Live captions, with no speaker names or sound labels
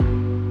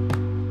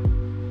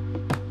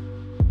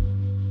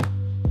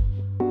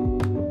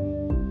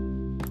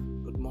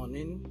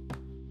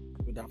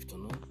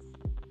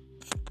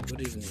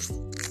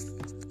afternoon,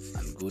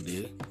 and good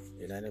day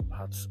in any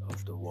parts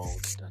of the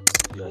world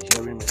that you are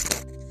hearing me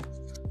from.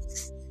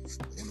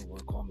 I want to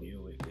welcome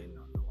you again.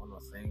 I want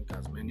to thank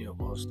as many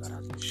of us that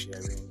has been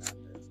sharing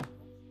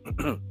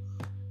and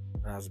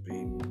has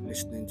been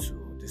listening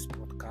to this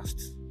podcast.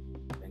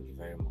 Thank you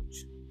very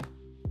much.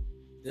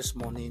 This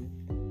morning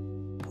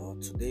or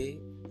today,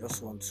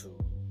 just want to.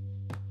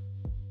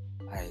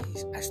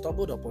 I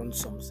stumbled upon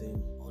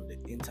something on the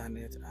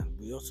internet, and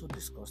we also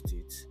discussed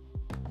it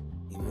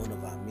in one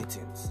of our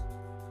meetings,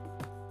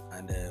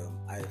 and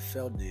I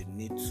felt the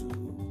need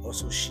to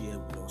also share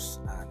with us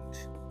and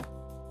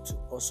to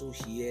also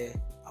hear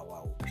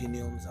our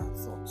opinions and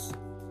thoughts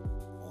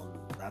on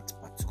that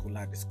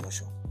particular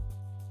discussion.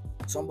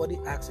 Somebody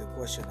asked a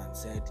question and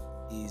said,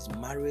 is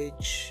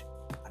marriage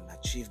an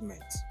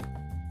achievement?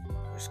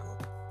 Praise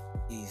God.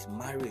 Is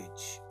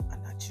marriage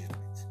an achievement?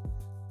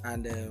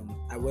 And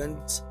I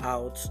went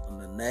out on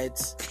the net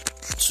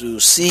to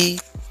see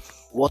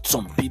what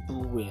some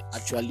people were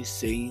actually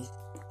saying,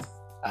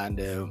 and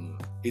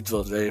it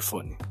was very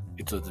funny.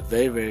 It was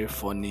very, very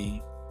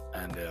funny,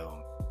 and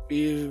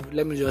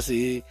let me just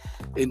say,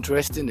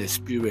 interesting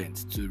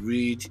experience to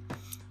read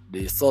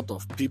the thought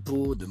of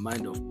people, the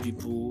mind of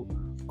people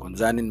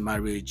concerning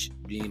marriage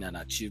being an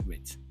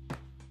achievement.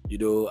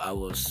 I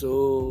was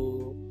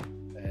so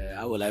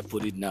how will I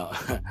put it now?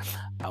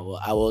 I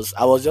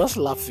was just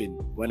laughing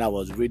when I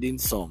was reading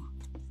some.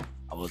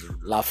 I was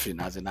laughing,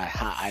 as in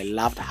I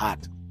laughed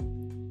hard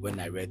when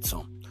I read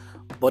some.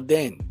 But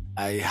then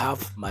I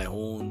have my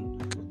own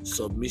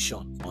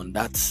submission on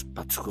that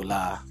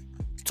particular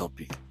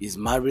topic. Is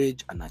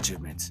marriage an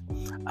achievement?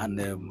 And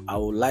I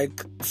would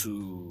like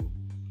to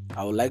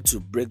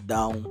break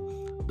down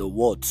the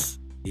words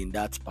in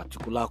that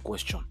particular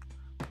question: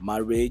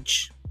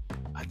 marriage,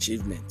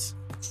 achievement.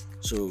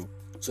 So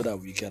that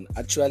we can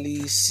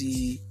actually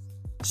see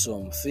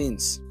some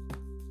things,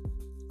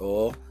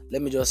 or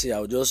let me just say,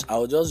 I'll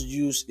just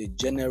use a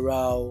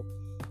general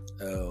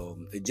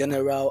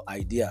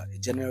idea, a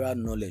general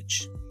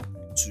knowledge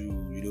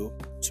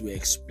to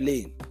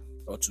explain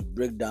or to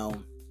break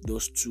down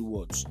those two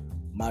words,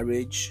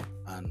 marriage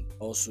and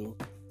also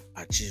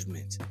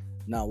achievement.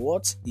 Now,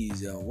 what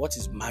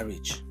is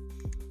marriage?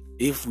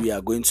 If we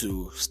are going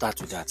to start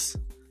with that,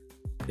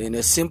 in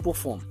a simple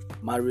form,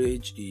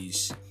 marriage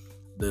is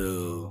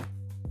the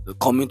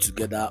coming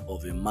together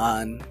of a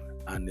man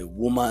and a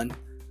woman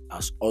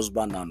as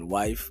husband and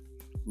wife,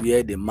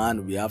 where the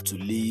man will have to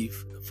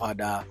leave the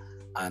father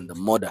and the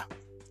mother.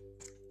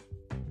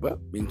 Well,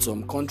 in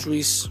some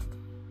countries,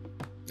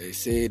 they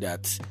say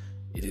that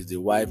it is the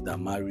wife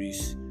that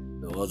marries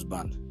the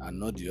husband and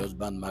not the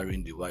husband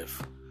marrying the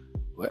wife.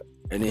 Well,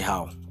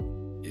 anyhow,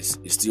 it's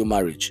still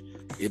marriage.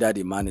 Either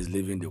the man is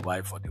leaving the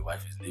wife, or the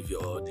wife is leaving,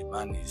 or the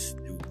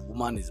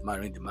woman is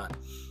marrying the man.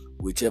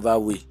 Whichever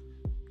way,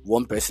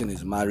 one person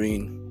is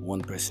marrying one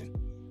person.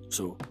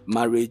 So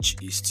marriage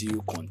is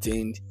still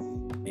contained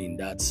in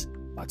that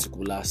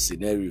particular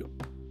scenario.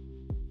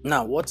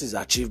 Now, what is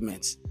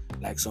achievement?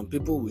 Like, some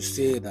people will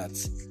say that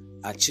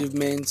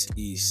achievement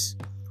is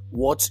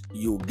what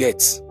you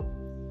get,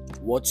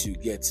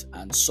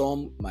 and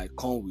some might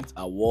come with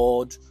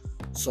award,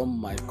 some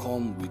might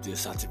come with a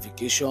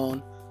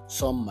certification,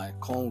 some might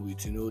come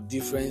with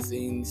different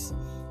things,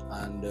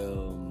 and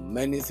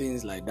many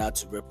things like that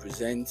to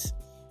represent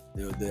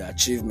the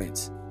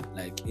achievement.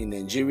 Like in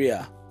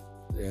Nigeria,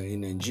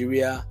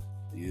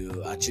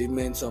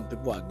 achievement, some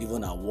people are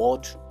given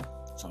award,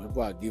 some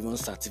people are given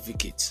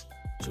certificates.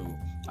 So,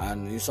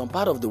 and in some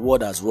part of the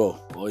world as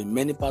well, or in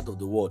many parts of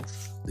the world,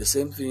 the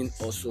same thing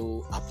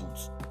also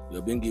happens.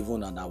 You're being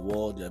given an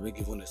award, you're being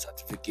given a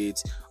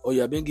certificate, or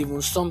you're being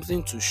given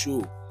something to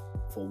show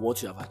for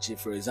what you have achieved.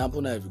 For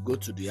example, now if you go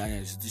to the higher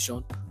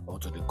institution or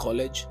to the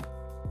college,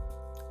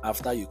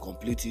 after you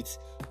complete it,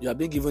 you are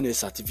being given a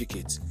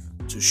certificate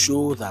to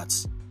show that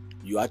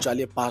you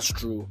actually passed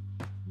through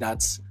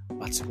that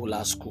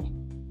particular school.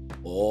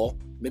 Or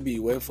maybe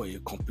you went for a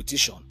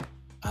competition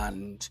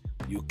and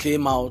you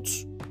came out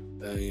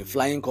in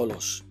flying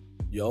colors.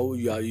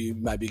 You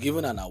might be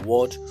given an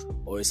award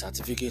or a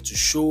certificate to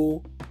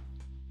show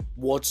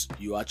what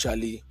you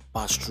actually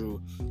passed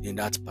through in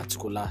that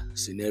particular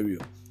scenario.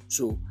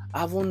 So,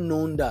 having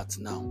known that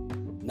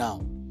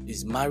now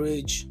is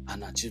marriage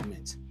an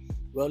achievement?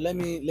 Well, let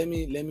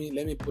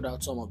me put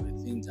out some of the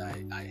things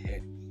I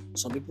heard.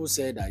 Some people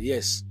say that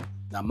yes,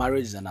 that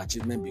marriage is an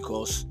achievement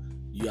because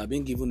you are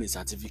being given a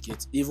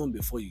certificate even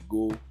before you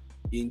go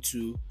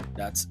into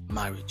that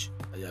marriage.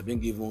 You are being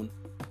given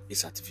a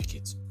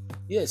certificate.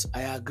 Yes,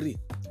 I agree.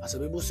 As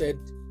some people said,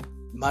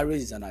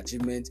 marriage is an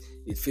achievement.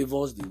 It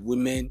favors the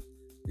women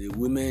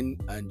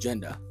and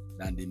gender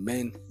than the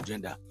men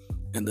gender,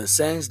 in the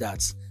sense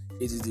that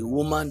it is the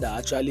woman that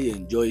actually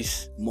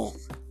enjoys more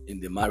in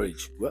the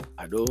marriage. Well,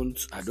 I don't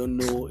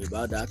know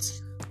about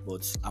that,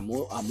 but I'm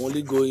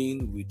only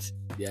going with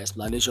the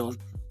explanation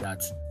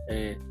that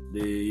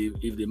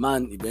if the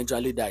man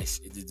eventually dies,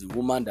 it is the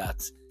woman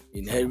that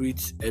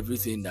inherits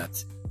everything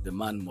that the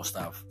man must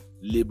have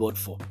labored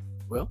for.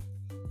 Well,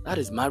 that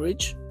is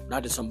marriage.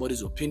 That is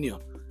somebody's opinion.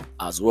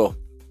 as well.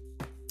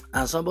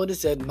 And somebody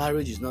said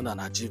marriage is not an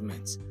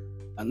achievement.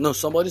 And no,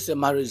 somebody said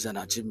marriage is an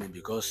achievement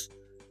because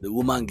the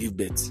woman gave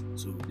birth.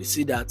 So they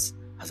see that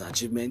as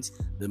achievement.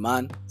 The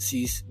man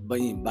sees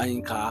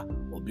buying car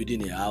or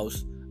building a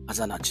house as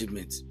an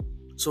achievement.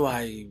 So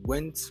I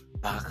went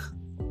back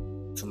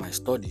to my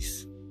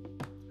studies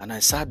and I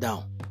sat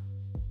down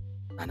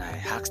and I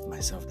asked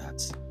myself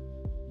that,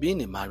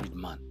 being a married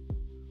man,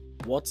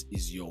 what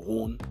is your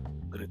own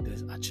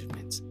greatest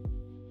achievement?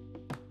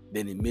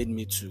 Then it made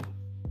me to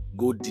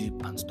go deep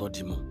and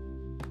study more.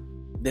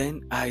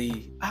 Then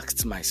I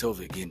asked myself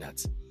again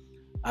that,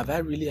 have I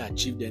really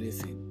achieved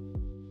anything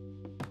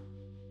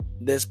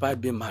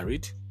despite being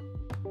married?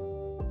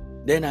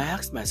 Then I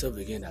asked myself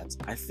again that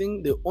I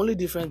think the only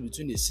difference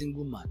between a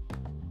single man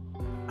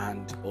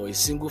or a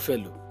single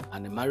fellow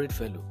and a married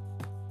fellow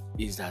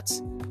is that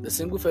the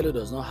single fellow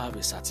does not have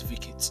a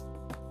certificate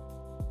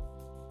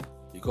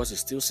because he's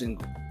still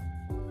single.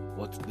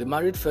 But the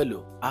married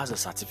fellow has a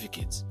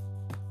certificate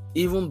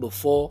even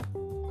before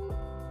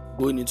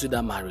going into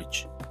that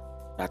marriage.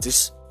 That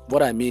is,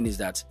 what I mean is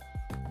that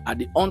at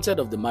the onset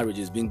of the marriage,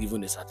 he's being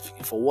given a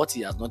certificate for what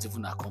he has not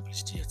even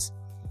accomplished yet.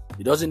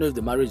 He doesn't know if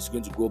the marriage is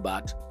going to go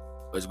bad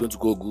or it's going to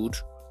go good.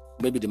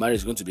 Maybe the marriage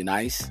is going to be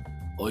nice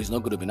or it's not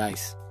going to be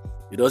nice.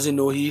 He doesn't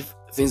know if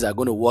things are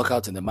going to work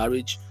out in the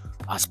marriage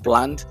as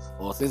planned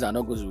or things are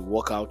not going to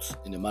work out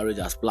in the marriage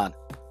as planned.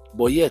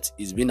 But yet,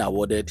 he's been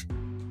awarded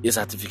a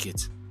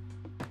certificate.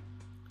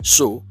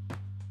 So,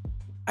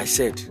 I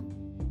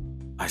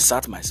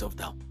sat myself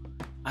down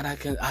and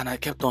I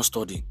kept on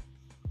studying.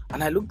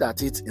 And I looked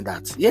at it in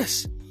that,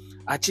 yes,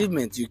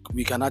 achievement,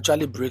 we can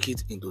actually break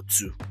it into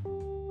two.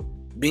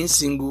 Being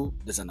single,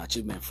 there's an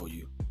achievement for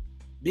you.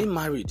 Being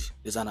married,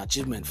 there's an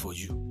achievement for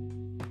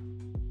you.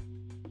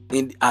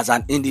 As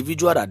an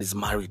individual that is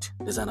married,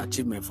 there's an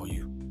achievement for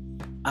you.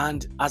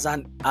 And as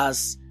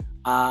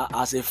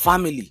a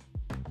family,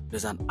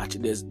 there's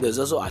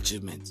also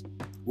achievement.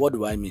 What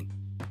do I mean?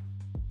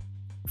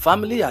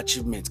 Family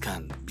achievement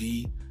can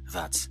be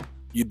that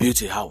you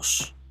built a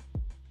house.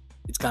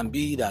 It can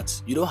be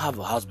that you don't have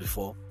a house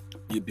before,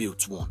 you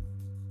built one.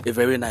 A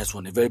very nice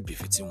one, a very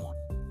befitting one.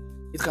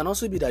 It can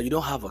also be that you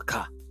don't have a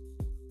car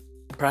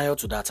prior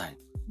to that time.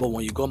 But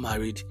when you got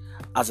married,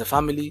 as a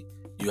family,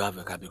 you have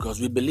a car. Because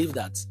we believe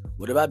that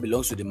whatever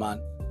belongs to the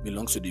man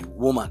belongs to the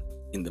woman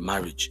in the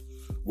marriage.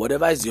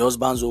 Whatever is the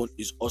husband's own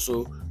is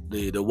also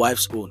the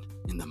wife's own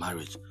in the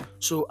marriage.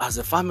 So as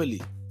a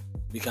family,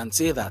 we can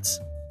say that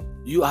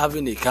you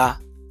having a car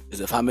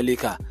is a family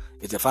car.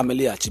 It's a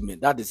family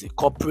achievement. That is a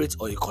corporate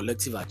or a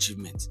collective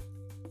achievement.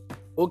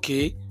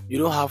 Okay, you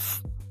don't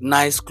have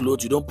nice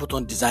clothes. You don't put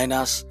on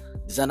designer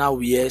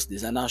wears,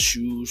 designer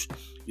shoes,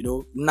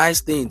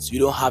 nice things. You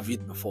don't have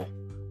it before.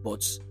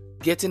 But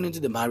getting into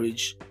the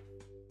marriage,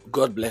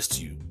 God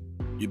blessed you.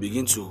 You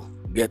begin to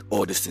get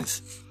all these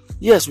things.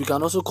 Yes, we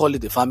can also call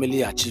it a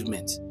family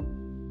achievement.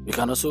 We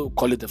can also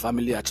call it a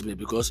family achievement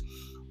because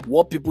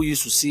what people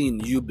used to see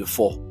in you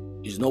before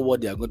is not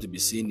what they are going to be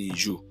seeing in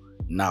you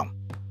now.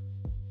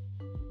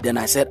 Then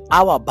I said,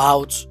 how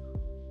about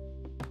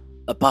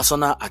a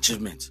personal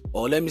achievement?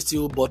 Or let me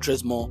still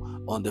buttress more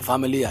on the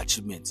family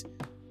achievement.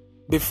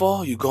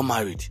 Before you got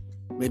married,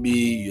 maybe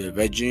you're a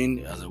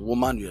virgin, as a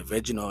woman you're a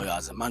virgin, or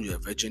as a man you're a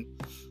virgin.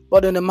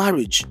 But in a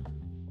marriage,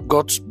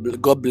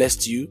 God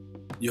blessed you.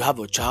 You have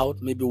a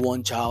child, maybe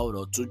one child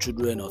or 2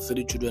 children or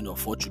 3 children or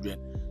 4 children.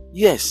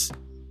 Yes,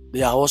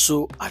 they are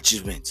also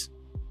achievements.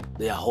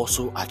 They are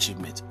also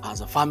achievements as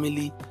a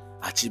family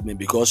achievement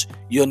because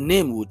your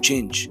name will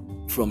change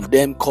from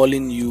them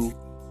calling you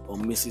or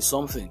Mrs.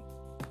 something,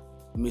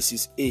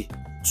 Mrs. A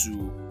to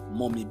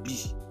Mommy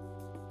B.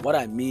 What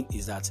I mean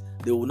is that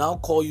they will now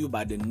call you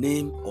by the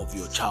name of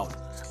your child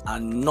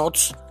and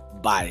not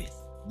by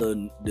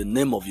the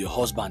name of your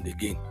husband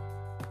again.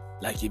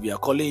 Like if you are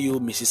calling you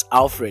Mrs.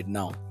 Alfred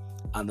now,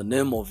 and the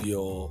name of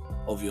your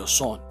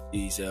son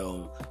is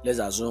let's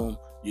assume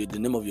the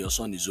name of your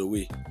son is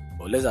Zoe,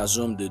 or let's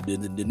assume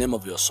the name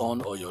of your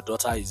son or your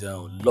daughter is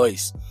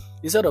Lois.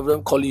 Instead of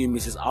them calling you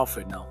Mrs.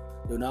 Alfred now,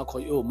 they will now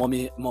call you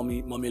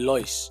mommy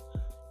Lois.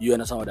 You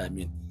understand what I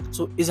mean?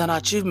 So it's an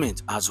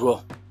achievement as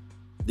well.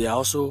 They are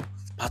also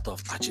part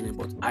of achievement,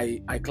 but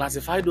I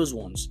classify those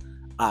ones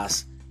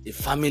as a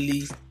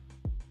family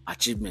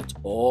achievement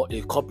or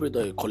a corporate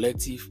or a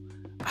collective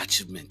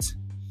achievement.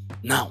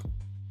 Now,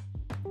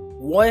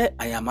 where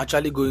I am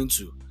actually going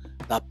to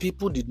that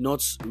people did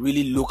not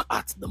really look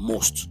at the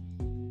most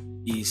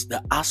is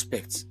the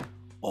aspect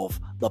of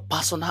your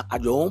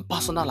own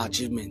personal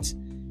achievement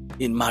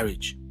in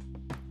marriage.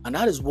 And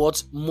that is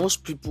what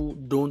most people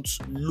don't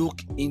look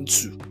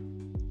into.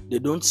 They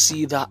don't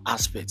see that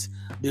aspect.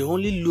 They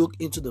only look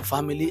into the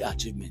family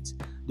achievement.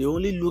 They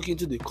only look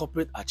into the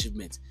corporate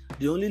achievement.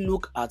 They only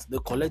look at the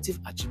collective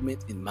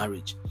achievement in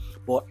marriage.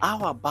 But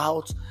how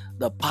about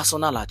the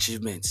personal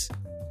achievements?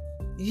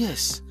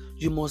 Yes,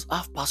 you must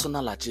have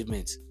personal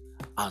achievements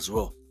as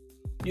well.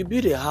 You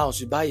build a house,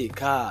 you buy a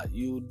car,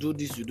 you do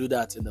this, you do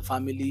that in the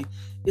family.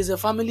 It's a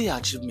family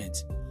achievement.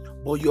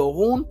 But your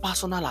own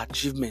personal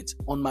achievement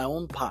on my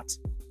own part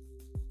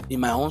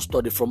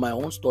from my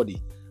own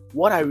study,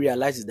 what I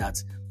realize is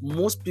that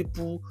most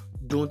people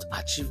don't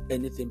achieve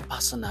anything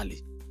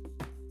personally.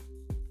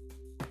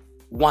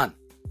 One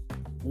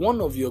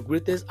of your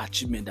greatest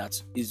achievement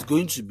that is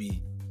going to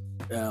be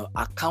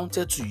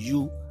accounted to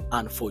you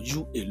and for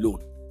you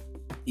alone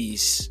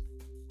is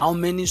how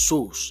many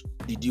souls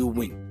did you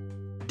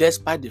win,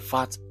 despite the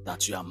fact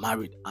that you are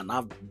married and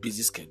have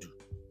busy schedule.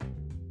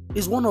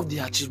 It's one of the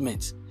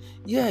achievements.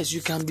 Yes,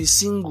 you can be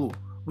single.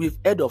 We've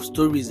heard of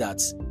stories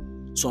that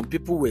some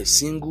people were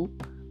single,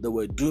 they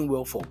were doing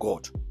well for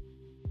God.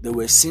 They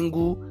were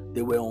single,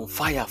 they were on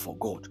fire for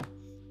God.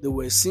 They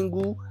were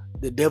single,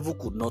 the devil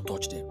could not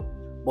touch them.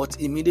 But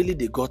immediately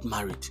they got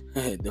married,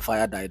 the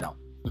fire died down.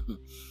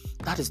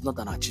 That is not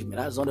an achievement.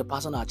 That is not a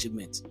personal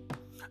achievement.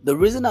 The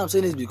reason I'm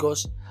saying is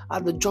because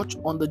on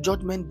the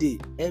judgment day,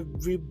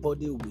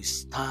 everybody will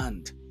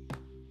stand.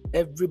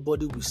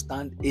 Everybody will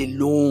stand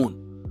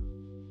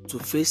alone to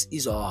face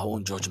his or her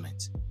own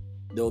judgment.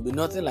 There will be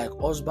nothing like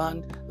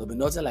husband, there will be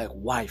nothing like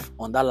wife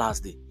on that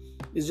last day.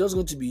 It's just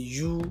going to be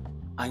you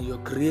and your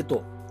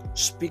creator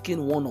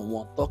speaking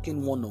one-on-one,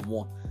 talking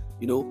one-on-one,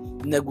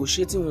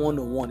 negotiating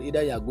one-on-one.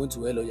 Either you are going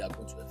to hell or you are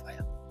going to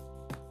fire.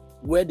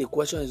 Where the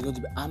question is going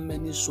to be, how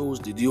many souls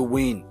did you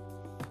win?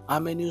 How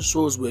many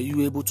souls were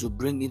you able to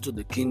bring into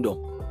the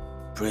kingdom?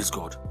 Praise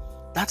God.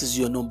 That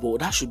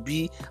should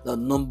be the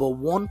number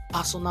one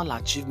personal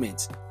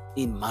achievement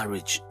in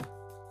marriage.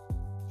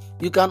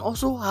 You can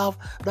also have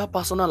that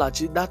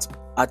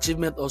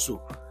achievement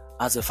also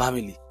as a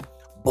family.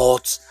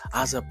 But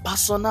as a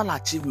personal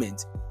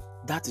achievement,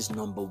 that is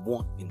number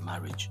one in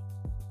marriage.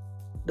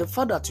 The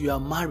fact that you are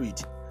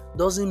married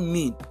doesn't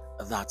mean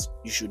that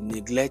you should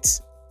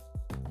neglect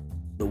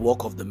the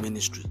work of the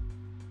ministry.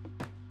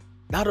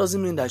 That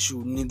doesn't mean that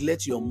you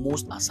neglect your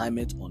most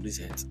assignment on this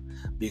earth.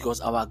 Because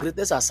our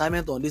greatest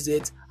assignment on this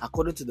earth,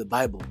 according to the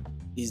Bible,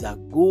 is that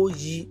go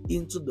ye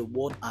into the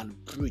world and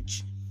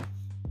preach.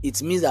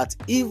 It means that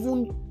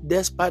even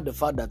despite the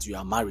fact that you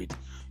are married,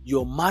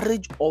 your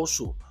marriage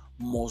also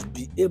must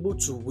be able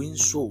to win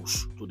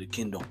souls to the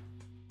kingdom.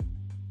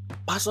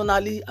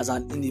 Personally, as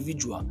an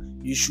individual,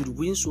 you should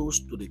win souls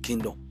to the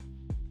kingdom.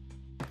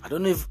 I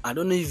don't know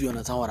if you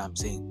understand what I'm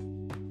saying.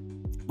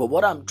 But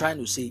what I'm trying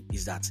to say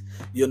is that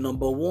your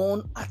number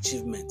one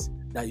achievement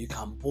that you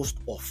can boast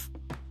of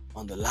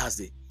on the last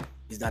day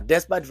is that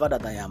despite the fact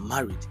that I am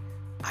married,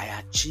 I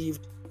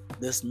achieved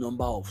this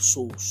number of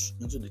souls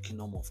into the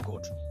kingdom of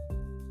God.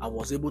 I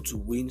was able to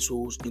win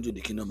souls into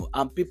the kingdom.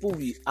 And people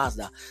will ask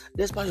that,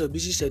 despite your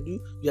busy schedule,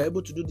 you are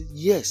able to do this.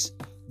 Yes,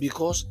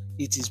 because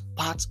it is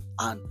part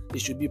and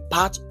it should be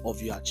part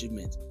of your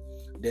achievement.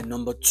 Then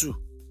number two,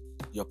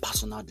 your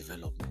personal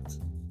development.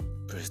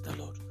 Praise the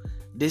Lord.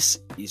 This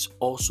is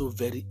also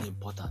very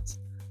important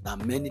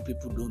that many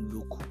people don't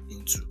look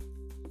into.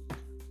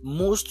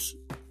 Most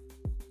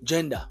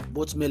gender,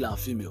 both male and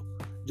female,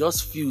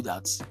 just feel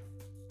that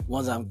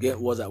once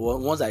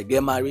I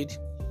get married,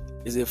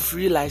 it's a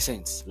free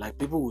license. Like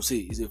people will say,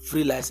 it's a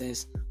free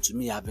license to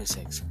me having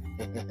sex.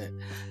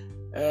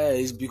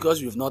 It's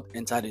because you've not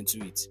entered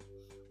into it.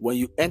 When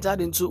you enter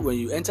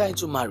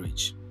into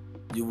marriage,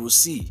 you will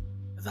see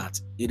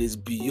that it is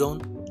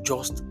beyond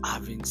just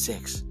having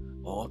sex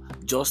or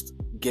just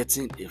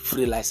getting a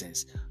free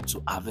license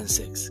to having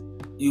sex.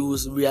 You will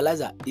realize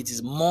that it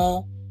is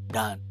more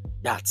than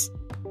that.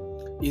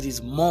 It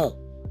is more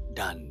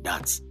than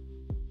that.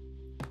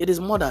 It is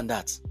more than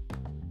that.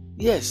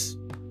 Yes,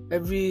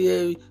 every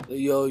year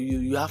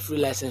you have free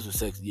license to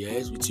sex,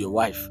 yes, with your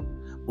wife.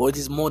 But it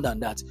is more than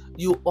that.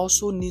 You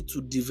also need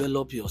to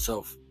develop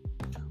yourself.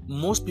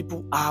 Most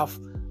people have,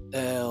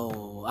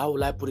 how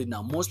will I put it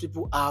now? Most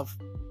people have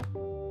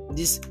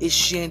these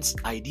ancient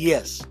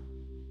ideas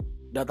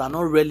that are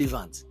not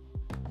relevant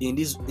in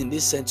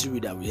this century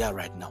that we are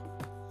right now.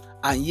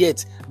 And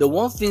yet, they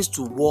want things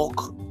to work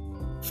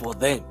for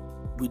them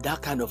with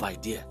that kind of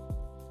idea.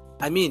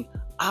 I mean,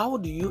 how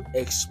do you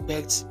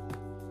expect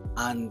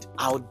an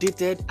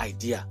outdated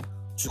idea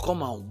to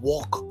come and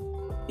work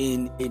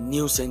in a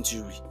new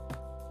century?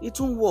 It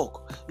won't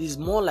work. It's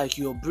more like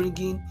you're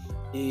bringing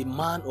a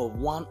man of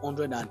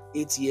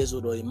 108 years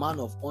old or a man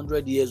of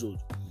 100 years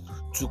old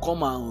to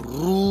come and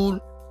rule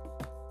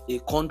a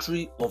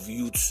country of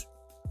youth.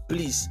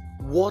 Please,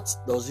 what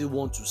does he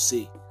want to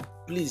say?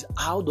 Please,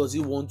 how does he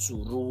want to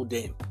rule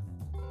them?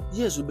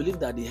 Yes, we believe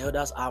that the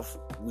elders have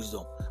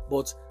wisdom,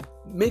 but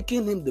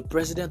making him the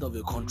president of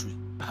a country,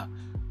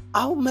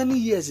 how many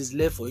years is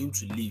left for him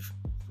to live?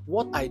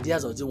 What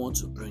ideas does he want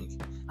to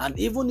bring? And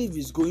even if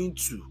he's going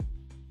to,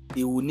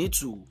 he will need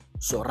to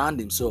surround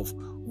himself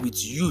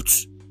with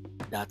youth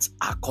that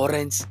are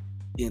current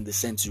in the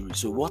century.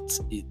 So what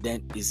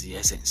then is the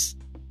essence?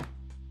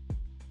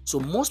 So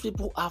most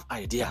people have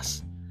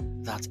ideas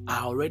that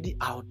are already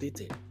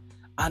outdated,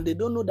 and they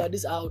don't know that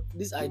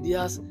these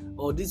ideas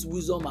or this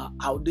wisdom are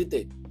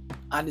outdated,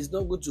 and it's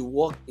not going to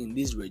work in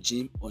this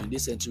regime or in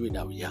this century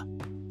that we are,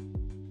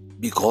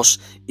 because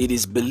it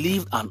is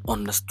believed and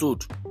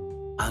understood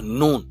and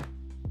known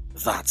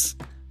that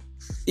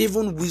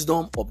even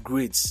wisdom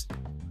upgrades,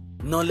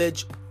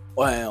 knowledge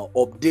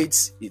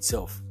updates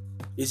itself.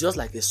 It's just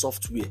like a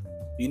software.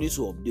 You need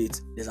to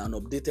update. There's an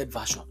updated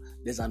version.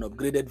 There's an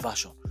upgraded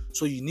version.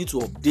 So you need to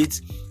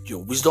update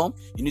your wisdom.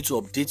 You need to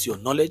update your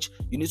knowledge.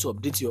 You need to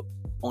update your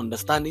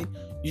understanding.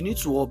 You need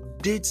to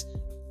update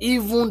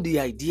even the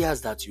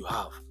ideas that you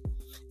have.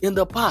 In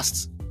the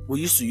past,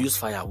 we used to use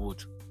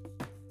firewood.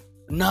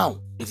 Now,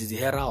 it is the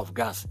era of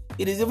gas.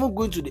 It is even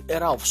going to the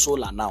era of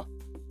solar now.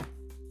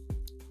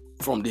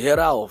 From the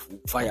era of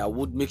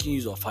firewood, making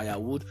use of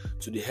firewood,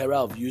 to the era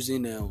of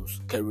using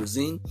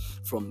kerosene,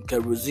 from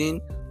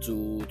kerosene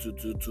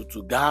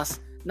to gas.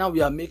 Now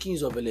we are making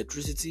use of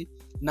electricity.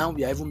 Now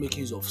we are even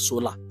making use of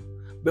solar.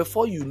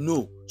 Before you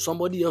know,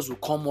 somebody else will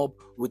come up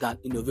with an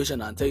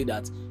innovation and tell you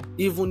that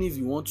even if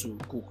you want to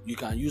cook, you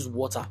can use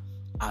water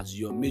as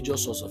your major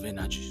source of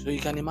energy. So you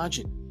can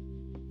imagine.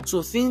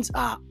 So things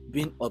are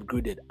being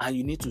upgraded, and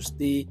you need to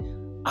stay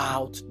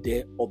out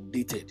there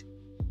updated.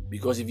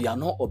 Because if you are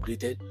not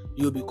updated,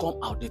 you'll become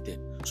outdated.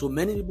 So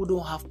many people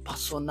don't have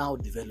personal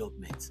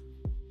development.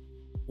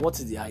 What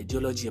is the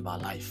ideology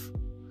about life?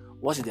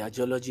 What is the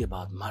ideology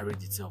about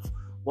marriage itself?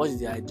 What is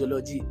the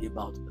ideology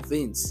about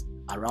things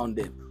around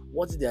them?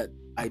 What is the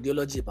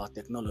ideology about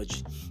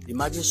technology?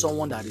 Imagine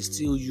someone that is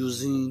still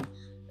using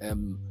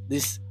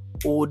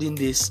holding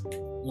this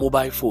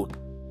mobile phone.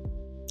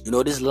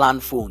 These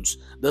land phones,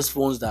 those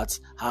phones that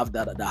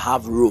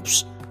have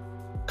ropes,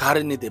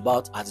 carrying it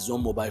about as his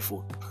own mobile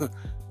phone.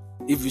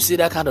 If you see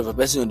that kind of a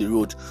person on the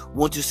road,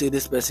 won't you say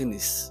this person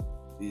is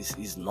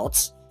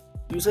nuts?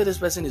 You say this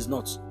person is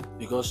nuts,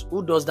 because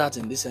who does that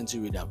in this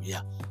century that we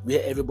are,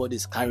 where everybody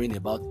is carrying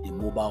about a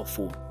mobile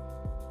phone,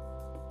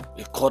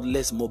 a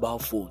cordless mobile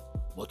phone?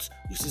 But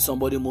you see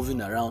somebody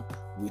moving around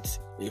with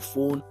a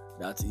phone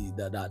that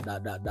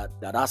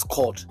has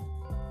cord,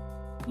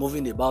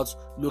 moving about,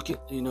 looking.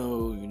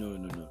 No.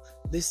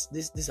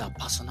 These are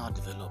personal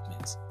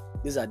developments.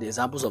 These are the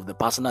examples of the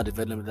personal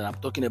development that I'm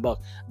talking about,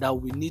 that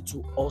we need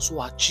to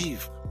also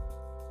achieve.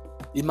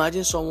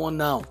 Imagine someone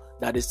now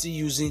that is still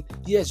using,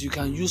 yes, you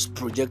can use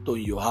projector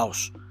in your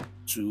house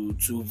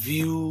to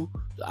view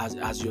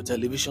as your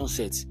television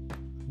set.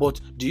 But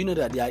do you know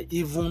that there are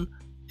even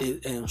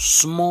a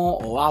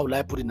small, or how will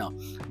I put it now?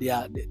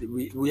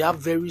 We have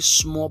very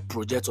small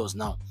projectors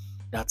now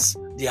that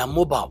they are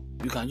mobile.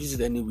 You can use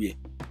it anywhere.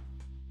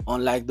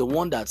 Unlike the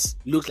one that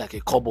looks like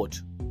a cupboard.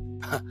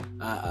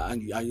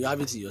 And you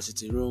have it in your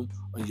sitting room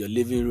or in your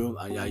living room,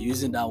 and you are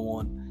using that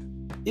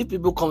one. If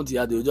people come to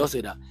you, they will just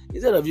say that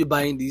instead of you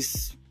buying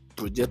this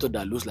projector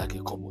that looks like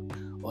a cupboard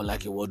or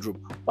like a wardrobe,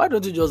 why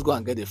don't you just go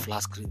and get a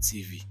flat screen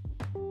TV?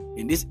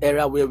 In this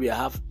era where we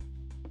have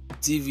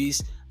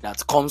TVs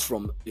that comes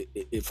from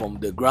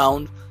the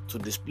ground to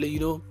display,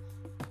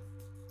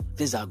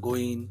 things are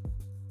going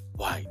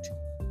wide.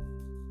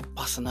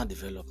 Personal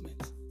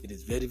development. It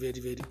is very, very,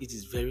 very. It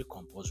is very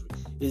compulsory.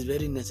 It is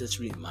very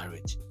necessary in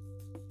marriage.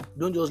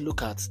 Don't just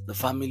look at the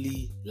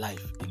family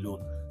life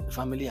alone, the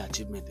family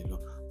achievement alone,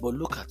 but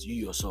look at you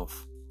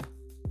yourself.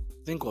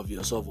 Think of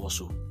yourself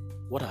also.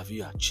 What have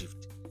you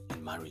achieved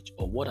in marriage,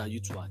 or what are you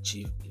to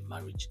achieve in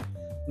marriage?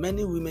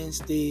 Many women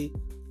stay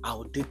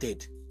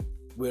outdated,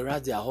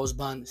 whereas their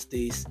husband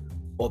stays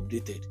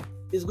updated.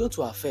 It's going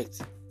to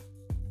affect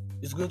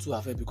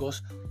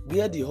because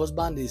where the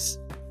husband is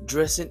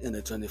dressing in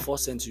the 21st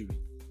century,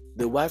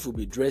 the wife will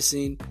be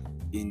dressing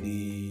in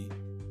the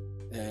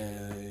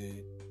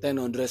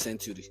 1000th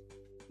century.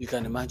 You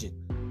can imagine,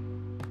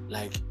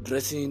 like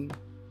dressing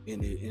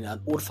in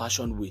an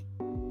old-fashioned way,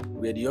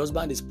 where the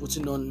husband is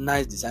putting on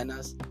nice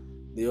designers,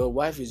 the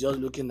wife is just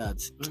looking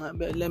at,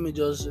 let me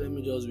just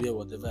wear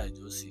whatever I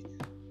just see.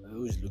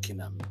 Who is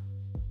looking at me?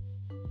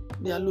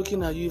 They are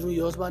looking at you. Even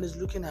your husband is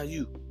looking at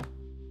you.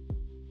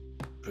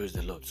 Praise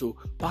the Lord. So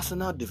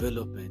personal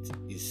development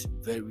is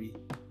very,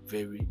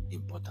 very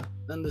important.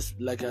 And this,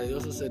 like I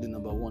also said in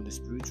number 1, the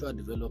spiritual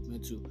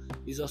development too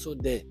is also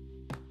there.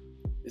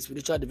 The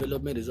spiritual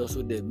development is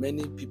also there.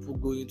 Many people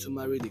go into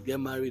marriage, they get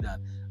married,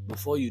 and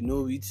before you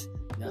know it,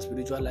 their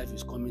spiritual life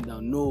is coming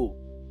down. No,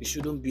 it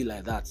shouldn't be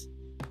like that.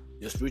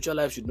 Your spiritual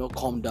life should not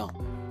come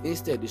down.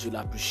 Instead, it should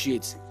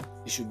appreciate.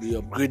 It should be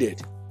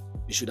upgraded.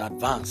 It should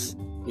advance.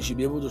 You should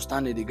be able to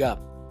stand in the gap.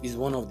 Is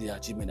one of the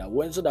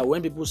achievements so that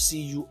when people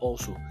see you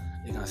also,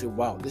 they can say,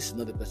 wow, this is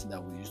not the person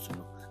that we used to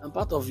know. And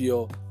part of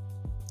your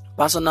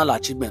personal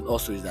achievement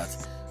also is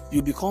that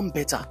you become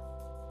better.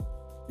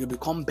 You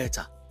become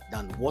better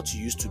than what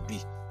you used to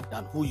be,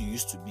 than who you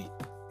used to be.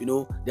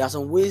 There are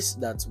some ways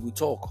that we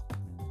talk.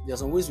 There are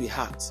some ways we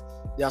act.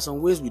 There are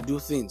some ways we do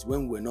things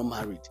when we're not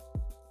married.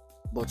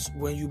 But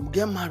when you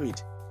get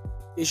married,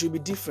 it should be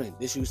different.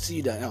 They should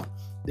see that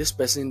this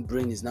person's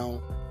brain is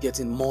now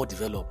getting more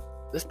developed.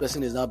 This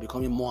person is now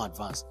becoming more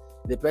advanced.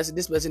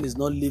 This person is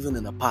not living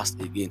in the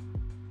past again.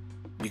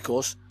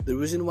 Because the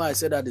reason why I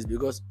said that is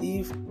because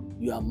if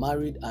you are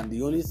married and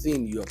the only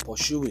thing you are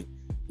pursuing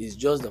is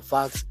just the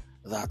fact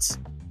that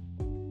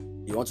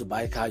you want to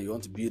buy a car, you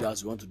want to build a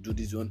house, you want to do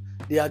this one,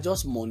 they are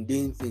just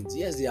mundane things.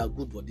 Yes, they are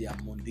good, but they are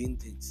mundane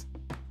things.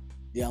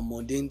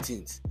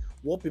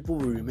 What people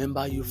will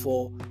remember you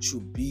for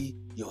should be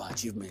your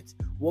achievement.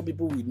 What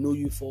people will know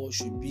you for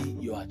should be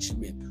your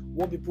achievement.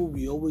 What people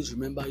will always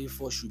remember you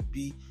for should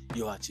be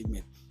your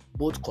achievement,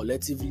 both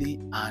collectively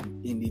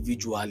and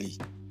individually.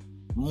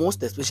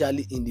 Most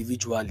especially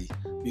individually,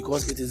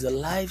 because it is the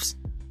lives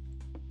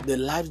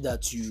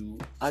that you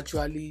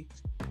actually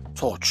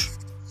touch.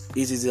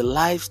 It is the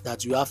lives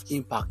that you have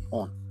impact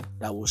on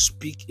that will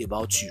speak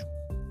about you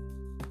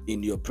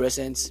in your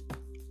presence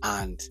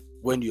and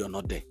when you are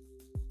not there.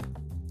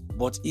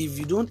 But if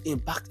you don't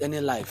impact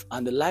any life,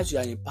 and the lives you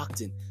are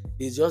impacting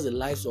is just the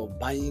lives of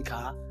buying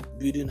car,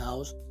 building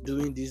house,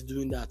 doing this,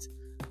 doing that,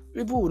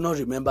 people will not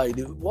remember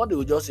you. What they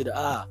will just say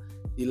that,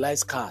 he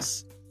likes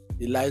cars,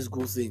 he likes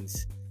good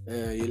things,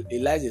 he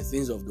likes the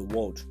things of the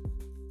world.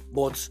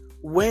 But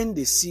when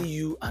they see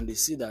you and they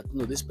see that,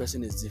 no, this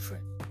person is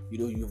different,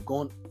 you've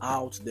gone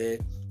out there,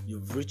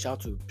 you've reached out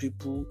to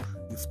people,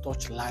 you've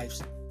touched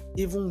lives,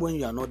 even when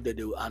you are not there,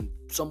 and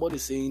somebody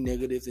saying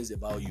negative things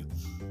about you,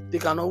 they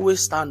can always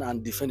stand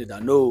and defend it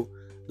that, no,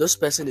 this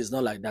person is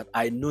not like that.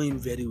 I know him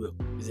very well.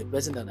 He's a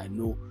person that I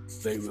know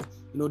very well.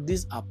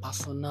 These are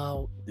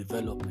personal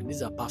development.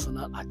 These are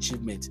personal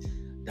achievements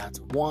that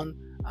one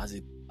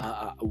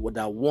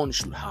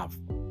should have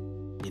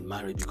in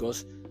marriage.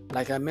 Because,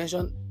 like I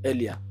mentioned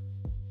earlier,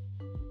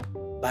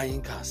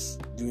 buying cars,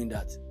 doing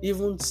that.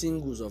 Even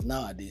singles of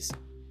nowadays,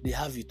 they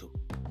have it too.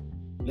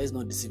 Let's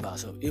not deceive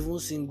ourselves. Even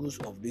singles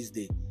of this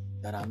day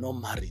that are not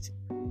married,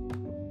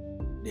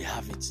 they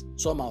have it.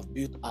 Some have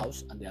built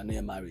house and they are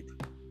not married.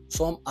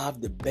 Some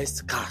have the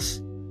best cash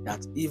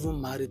that even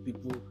married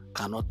people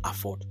cannot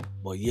afford,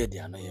 but yet they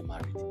are not yet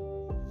married.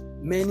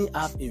 Many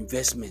have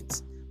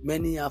investments,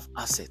 many have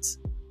assets,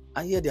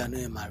 and yet they are not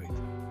yet married.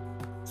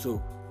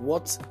 So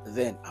what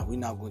then are we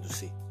now going to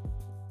say?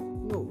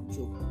 No.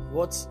 So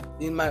what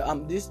in my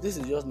this is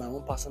just my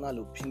own personal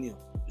opinion.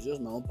 It's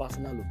just my own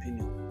personal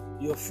opinion.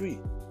 You're free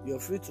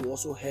to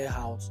also hear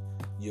out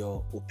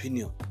your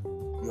opinion.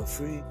 You're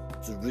free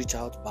to reach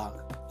out back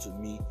to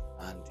me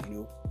and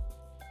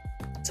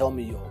tell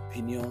me your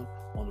opinion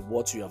on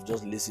what you have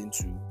just listened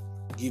to.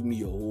 Give me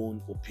your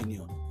own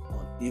opinion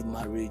on if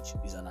marriage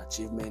is an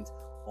achievement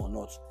or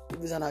not. If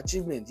it's an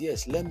achievement,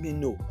 yes, let me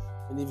know.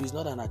 And if it's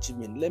not an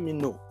achievement, let me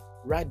know.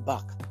 Write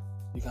back.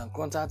 You can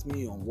contact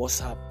me on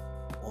WhatsApp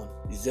on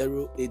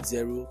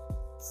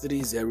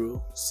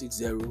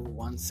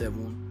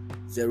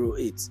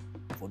 08030601708.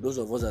 For those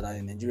of us that are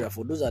in Nigeria,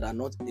 for those that are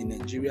not in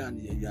Nigeria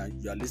and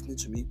you are listening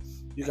to me,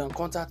 you can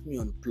contact me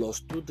on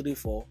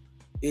 +234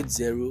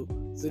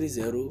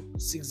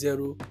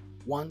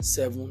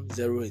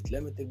 8030601708.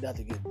 Let me take that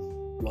again.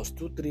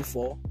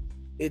 +234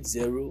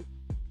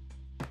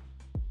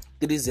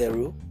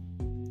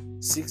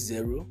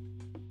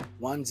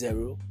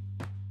 80306010.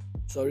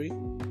 Sorry,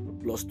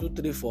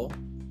 +234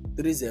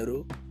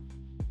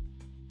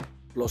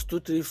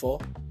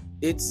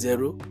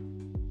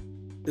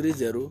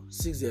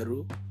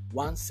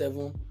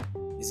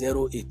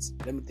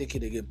 8030601708. Let me take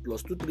it again.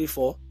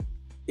 +234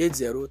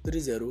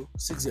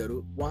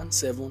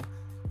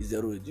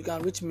 8030601708. You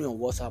can reach me on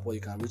WhatsApp or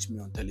you can reach me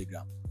on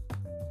Telegram.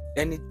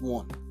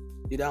 Anyone,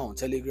 either on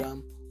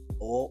Telegram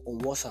or on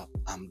WhatsApp,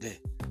 I'm there.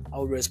 I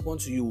will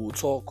respond to you. We'll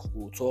talk.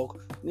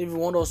 And if you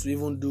want us to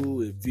even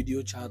do a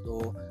video chat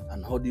or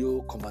an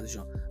audio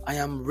conversation, I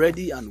am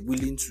ready and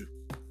willing to.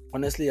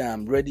 Honestly, I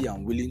am ready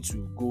and willing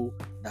to go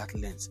that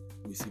length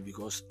with you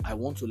because I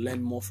want to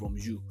learn more from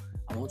you.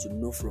 I want to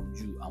know from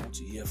you. I want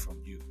to hear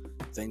from you.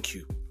 Thank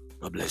you.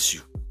 God bless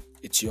you.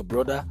 It's your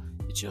brother,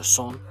 it's your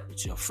son,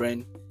 it's your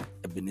friend,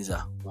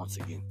 Ebenezer once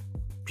again.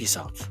 Peace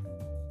out.